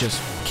got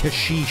just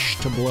kashish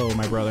to blow,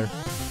 my brother.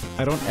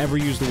 I don't ever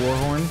use the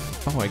Warhorn.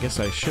 Oh, I guess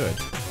I should.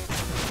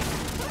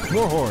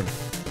 Warhorn!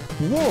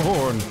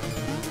 Warhorn!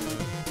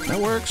 That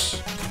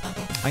works.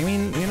 I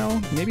mean, you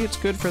know, maybe it's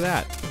good for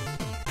that.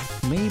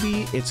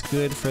 Maybe it's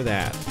good for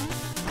that.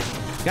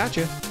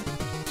 Gotcha.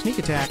 Sneak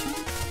attack.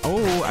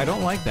 Oh, I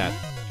don't like that.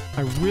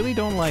 I really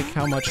don't like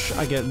how much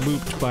I get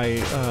looped by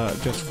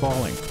just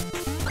falling.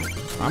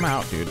 I'm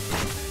out, dude.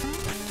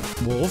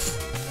 Wolf.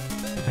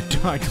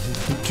 I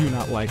do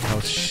not like how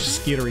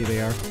skittery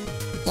they are.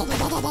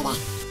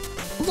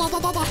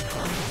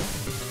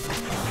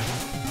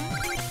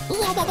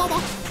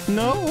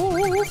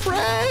 No,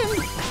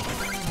 friend!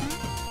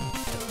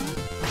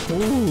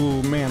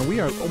 Oh, man,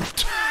 we are... Oh,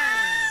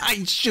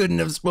 I shouldn't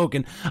have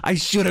spoken. I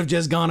should have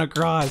just gone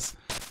across.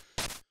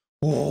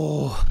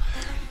 Oh,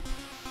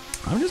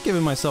 I'm just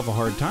giving myself a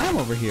hard time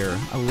over here.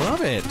 I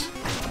love it.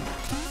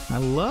 I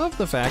love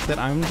the fact that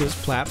I'm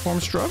just platform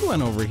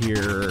struggling over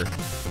here.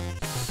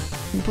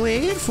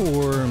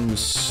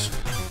 Platforms.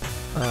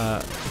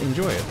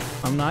 enjoy it.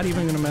 I'm not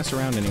even gonna mess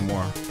around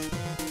anymore.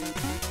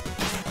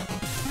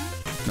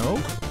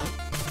 No?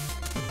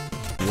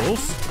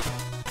 Wolf?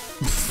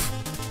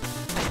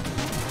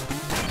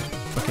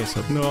 Okay,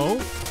 so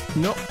no.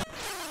 No.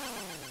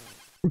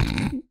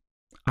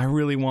 I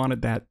really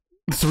wanted that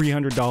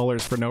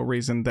 $300 for no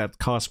reason. That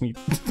cost me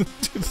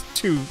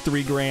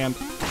 $3 grand.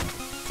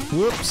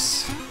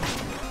 Whoops.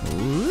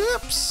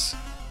 Whoops.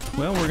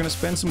 Well, we're gonna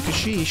spend some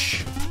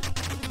kashish.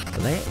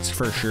 That's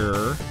for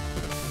sure.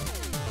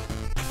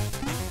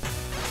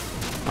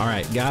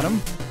 Alright, got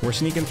him. We're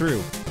sneaking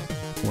through.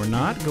 We're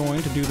not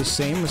going to do the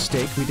same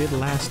mistake we did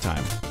last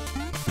time.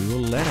 We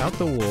will let out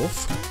the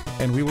wolf,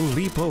 and we will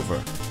leap over.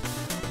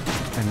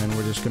 And then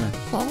we're just gonna...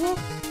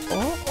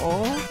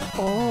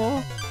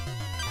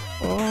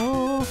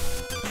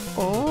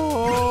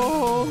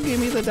 Oh, give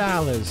me the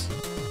dollars.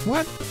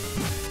 What?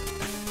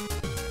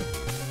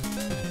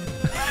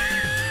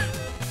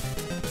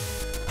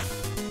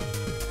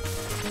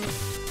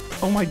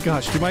 Oh my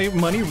gosh, did my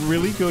money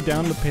really go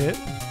down the pit?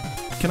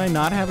 Can I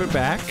not have it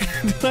back?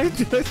 Did I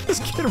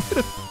just get rid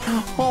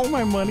of all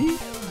my money?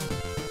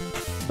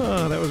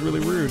 Oh, that was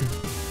really rude.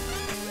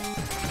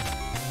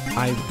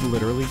 I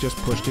literally just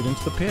pushed it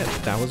into the pit.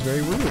 That was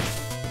very rude.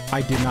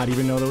 I did not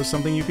even know there was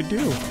something you could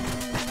do.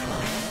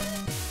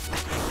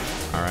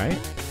 Alright,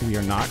 we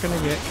are not gonna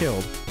get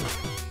killed.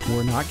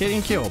 We're not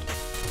getting killed.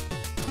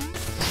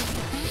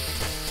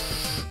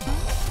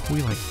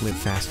 We like to live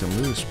fast and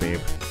loose, babe.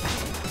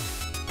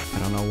 I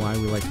don't know why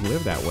we like to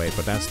live that way,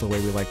 but that's the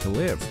way we like to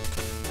live.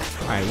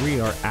 Alright, we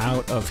are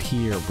out of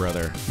here,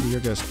 brother. We are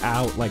just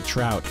out like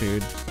trout,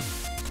 dude.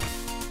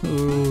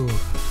 Ooh,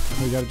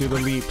 we gotta do the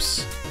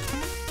leaps.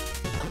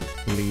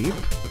 Leap.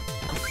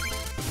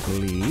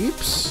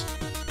 Leaps.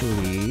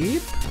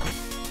 Leap.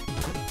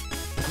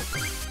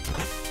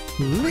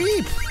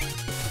 Leap!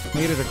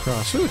 Made it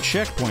across. Ooh,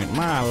 checkpoint.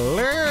 My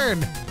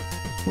lord!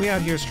 We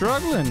out here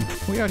struggling.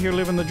 We out here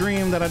living the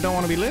dream that I don't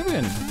want to be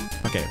living.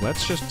 Okay,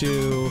 let's just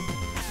do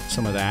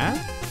some of that.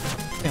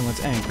 And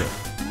let's anchor.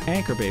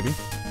 Anchor, baby.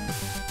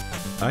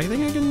 I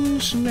think I can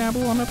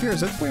snabble on up here.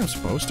 Is that the way I'm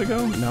supposed to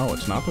go? No,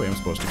 it's not the way I'm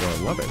supposed to go. I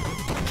love it.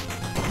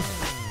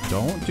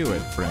 Don't do it,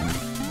 friend.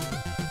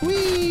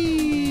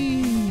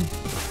 Whee!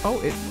 Oh,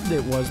 it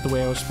was the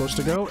way I was supposed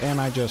to go, and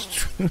I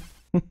just...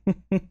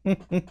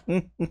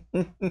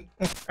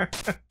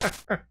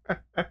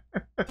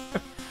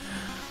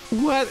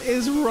 What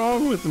is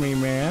wrong with me,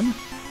 man?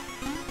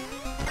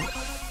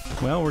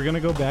 Well, we're gonna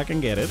go back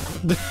and get it.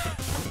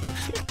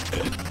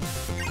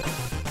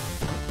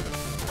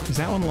 Is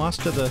that one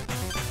lost to the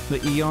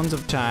eons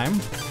of time?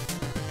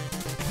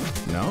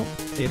 No,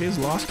 it is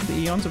lost to the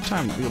eons of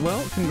time.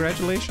 Well,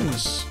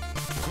 congratulations,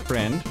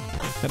 friend.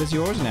 That is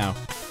yours now.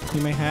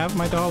 You may have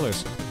my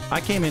dollars. I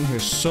came in here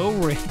so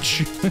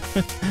rich,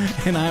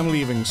 and I'm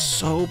leaving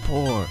so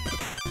poor.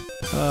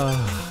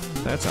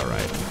 That's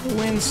alright.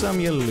 Win some,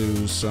 you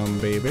lose some,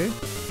 baby.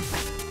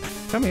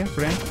 Come here,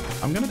 friend.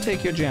 I'm gonna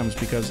take your gems,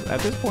 because at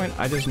this point,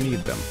 I just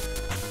need them.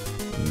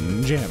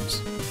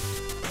 Gems.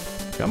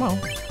 Come on.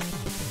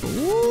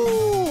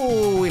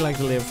 Ooh, we like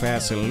to live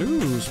fast and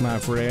loose, my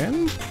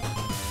friend.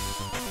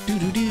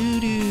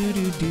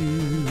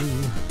 Do-do-do-do-do-do.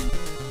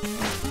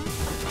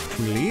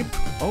 We leap.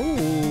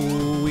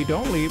 Oh, we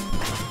don't leap.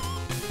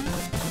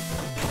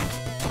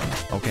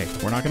 Okay,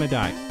 we're not gonna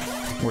die.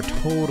 We're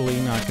totally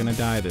not gonna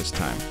die this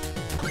time.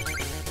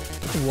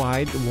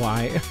 Why?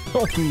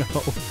 Oh no.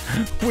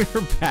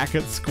 We're back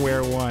at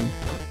square one.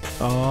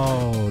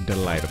 Oh,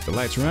 delight of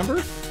delights.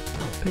 Remember?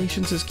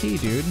 Patience is key,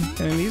 dude.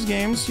 And in these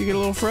games, you get a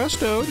little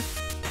frustrated.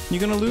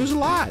 You're gonna lose a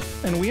lot.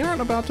 And we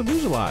aren't about to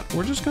lose a lot.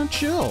 We're just gonna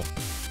chill.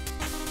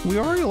 We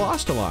already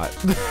lost a lot.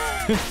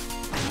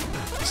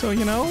 So,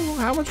 you know,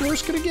 how much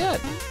worse could it get?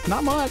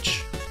 Not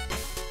much.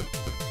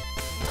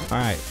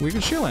 Alright, we're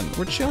chilling.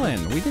 We're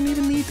chilling. We didn't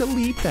even need to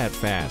leap that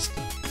fast.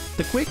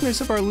 The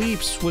quickness of our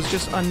leaps was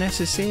just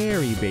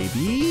unnecessary,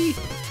 baby.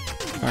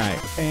 Alright,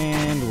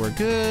 and we're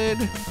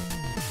good.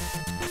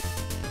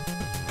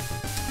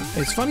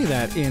 It's funny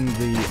that in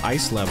the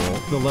ice level,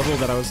 the level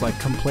that I was like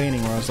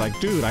complaining where I was like,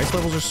 dude, ice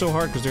levels are so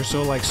hard because they're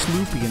so like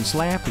sloopy and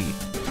slappy.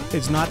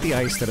 It's not the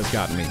ice that has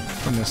gotten me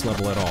in this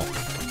level at all.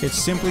 It's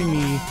simply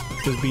me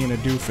just being a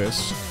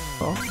doofus.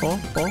 Oh,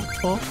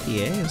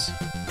 yes.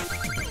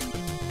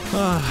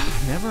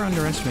 Never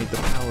underestimate the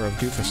power of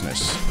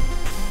doofusness.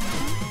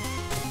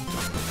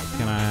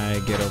 Can I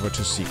get over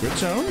to Secret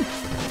Zone?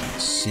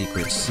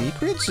 Secret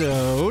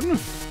Zone.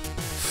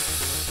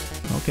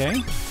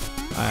 Okay.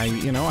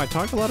 I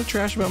talked a lot of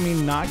trash about me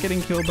not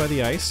getting killed by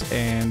the ice,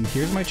 and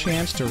here's my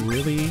chance to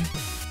really,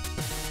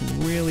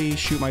 really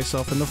shoot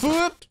myself in the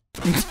foot.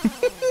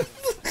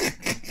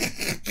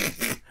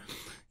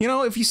 You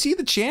know, if you see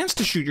the chance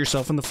to shoot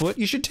yourself in the foot,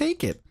 you should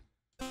take it.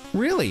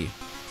 Really.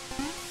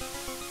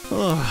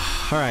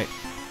 Ugh. All right.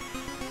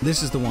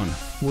 This is the one.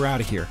 We're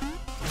out of here.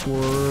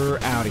 We're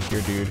out of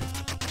here, dude.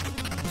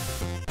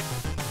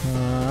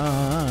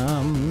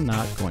 I'm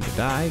not going to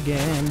die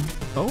again.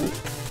 Oh,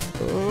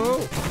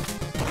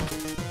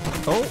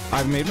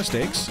 I've made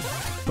mistakes,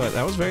 but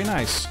that was very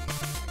nice.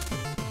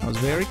 That was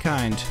very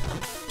kind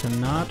to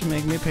not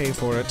make me pay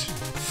for it.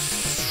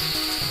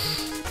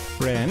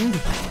 Friend.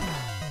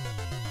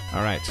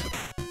 Alright.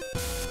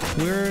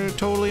 We're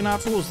totally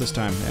not fools this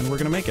time, and we're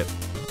gonna make it.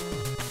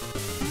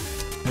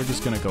 We're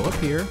just gonna go up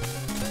here.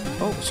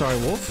 Oh, sorry,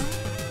 wolf.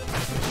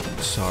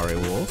 Sorry,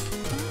 wolf.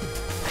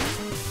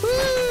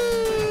 Woo!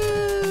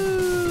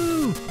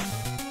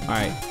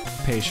 Alright.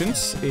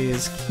 Patience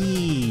is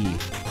key.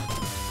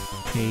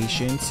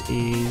 Patience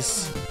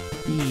is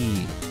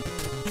key.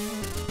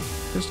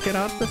 Just get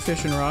out the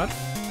fishing rod.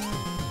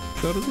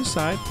 Go to the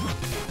side.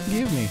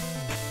 Give me.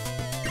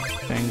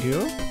 Thank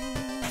you.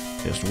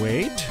 Just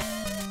wait.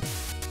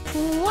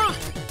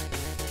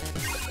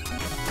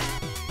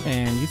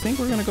 And you think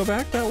we're gonna go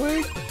back that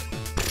way?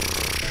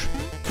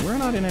 We're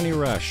not in any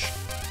rush.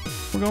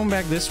 We're going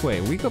back this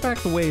way. We go back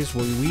the ways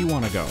where we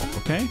want to go,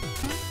 okay?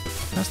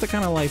 That's the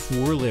kind of life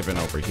we're living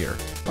over here.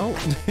 Oh,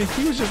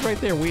 he was just right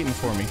there waiting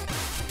for me.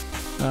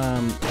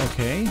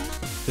 Okay.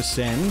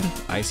 Descend.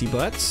 Icy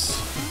butts.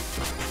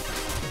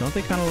 Don't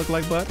they kind of look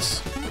like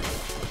butts?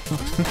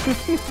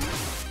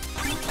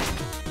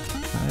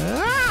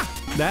 Ah!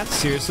 That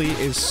seriously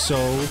is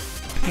so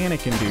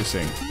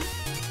panic-inducing.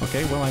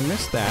 Okay, well, I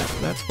missed that.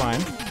 That's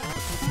fine.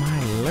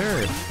 My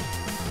lord.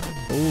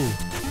 Ooh.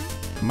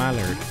 My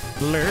lord.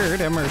 Lord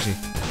have mercy.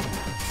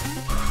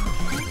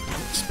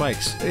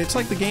 Spikes. It's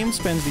like the game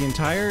spends the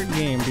entire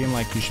game being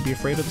like, you should be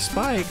afraid of the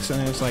spikes.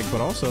 And it's like,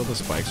 but also the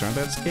spikes aren't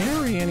that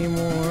scary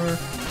anymore.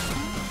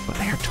 But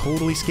they're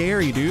totally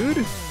scary,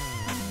 dude.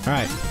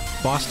 Alright,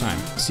 boss time.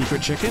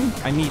 Secret chicken?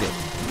 I need it.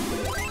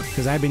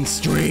 Because I've been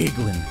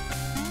struggling.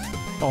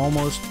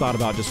 Almost thought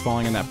about just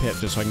falling in that pit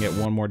just so I can get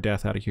one more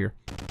death out of here.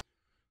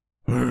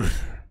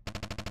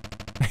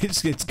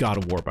 It's God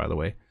of War, by the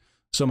way.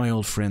 So, my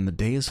old friend, the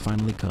day has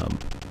finally come.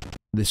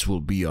 This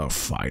will be our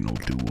final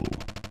duel.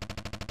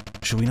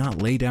 Shall we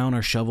not lay down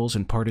our shovels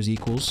and part as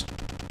equals?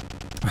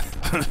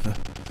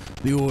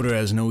 The Order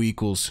has no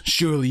equals.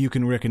 Surely you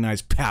can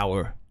recognize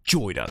power.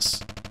 Join us.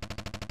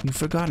 You've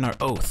forgotten our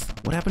oath.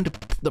 What happened to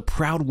the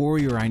proud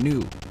warrior I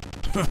knew?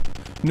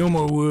 No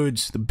more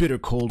words. The bitter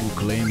cold will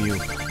claim you.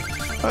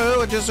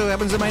 Oh, it just so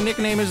happens that my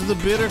nickname is the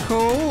Bitter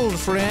Cold,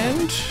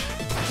 friend.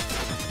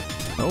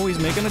 Oh, he's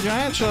making a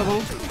giant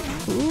shovel.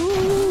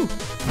 Ooh.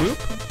 Whoop.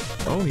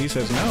 Oh, he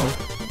says no.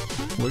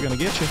 We're gonna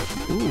get you.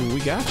 Ooh,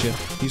 we got you.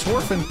 He's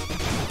horfing.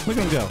 Look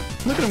at him go.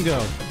 Look at him go.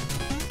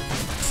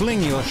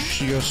 Fling your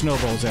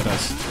snowballs at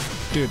us.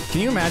 Dude,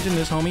 can you imagine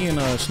this homie in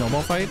a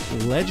snowball fight?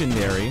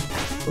 Legendary.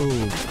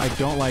 Ooh, I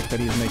don't like that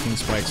he's making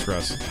spikes for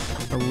us.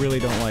 I really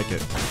don't like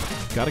it.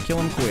 Gotta kill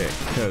him quick,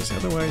 because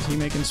otherwise he's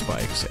making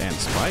spikes, and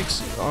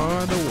spikes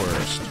are the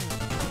worst.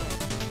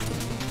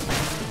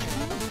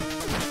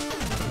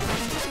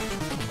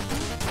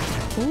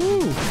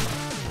 Ooh.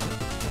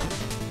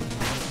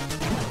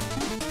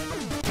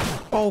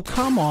 Oh,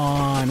 come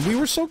on. We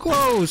were so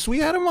close. We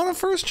had him on the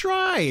first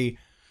try.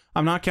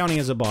 I'm not counting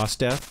as a boss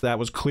death. That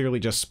was clearly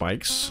just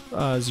spikes.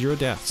 0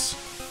 deaths.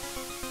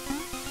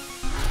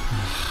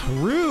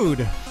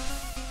 Rude.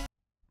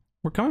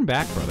 We're coming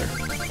back, brother.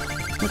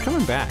 We're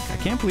coming back. I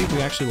can't believe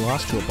we actually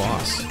lost to a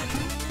boss.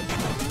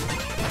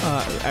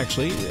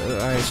 Actually,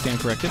 I stand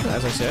corrected.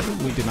 As I said,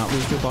 we did not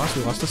lose to a boss.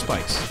 We lost to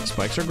spikes.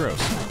 Spikes are gross.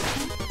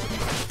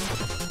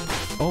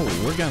 Oh,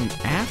 we're going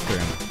after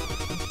him.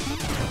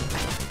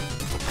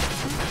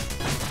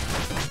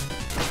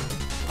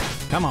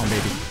 Come on,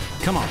 baby.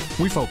 Come on.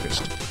 We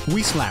focused.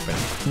 We slapping.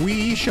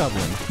 We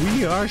shoveling.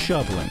 We are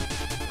shoveling.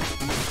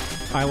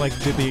 I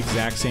did the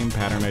exact same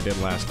pattern I did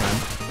last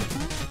time.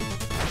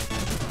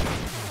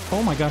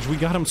 Oh my gosh, we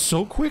got him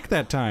so quick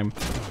that time.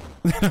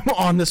 I'm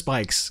on the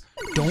spikes.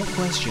 Don't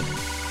question.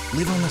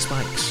 Live on the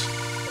spikes.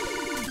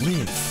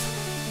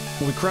 Live.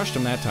 Well, we crushed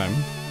him that time.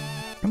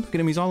 And look at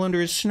him, he's all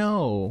under his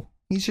snow.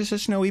 He's just a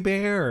snowy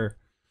bear.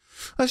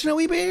 A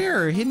snowy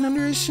bear hidden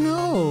under his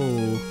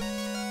snow.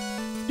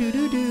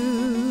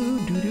 Do-do-do,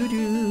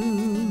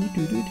 do-do-do,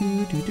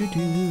 do-do-do,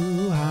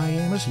 do-do-do. I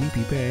am a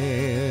sleepy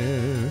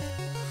bear.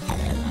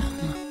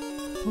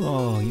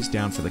 Oh, he's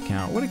down for the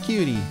count. What a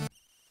cutie.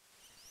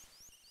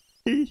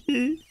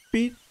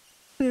 Beat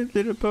the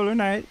little polar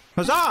night.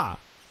 Huzzah!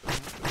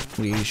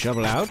 We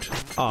shovel out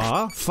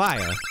our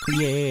fire.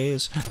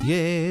 Yes,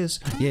 yes,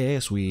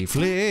 yes. We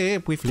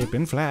flip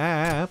and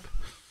flap.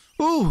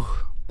 Ooh,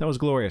 that was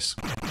glorious.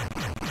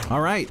 All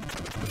right.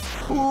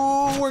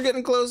 Ooh, we're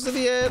getting close to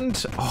the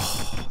end.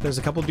 Oh, there's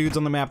a couple dudes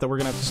on the map that we're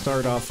gonna have to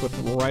start off with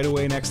right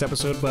away next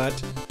episode, but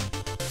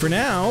for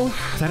now,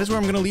 that is where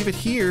I'm gonna leave it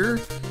here.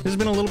 This has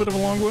been a little bit of a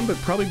long one, but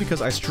probably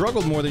because I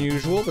struggled more than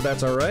usual, but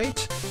that's all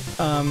right.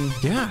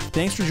 Yeah,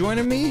 thanks for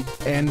joining me,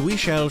 and we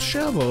shall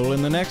shovel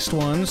in the next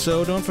one,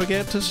 so don't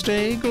forget to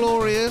stay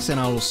glorious, and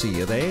I'll see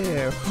you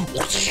there.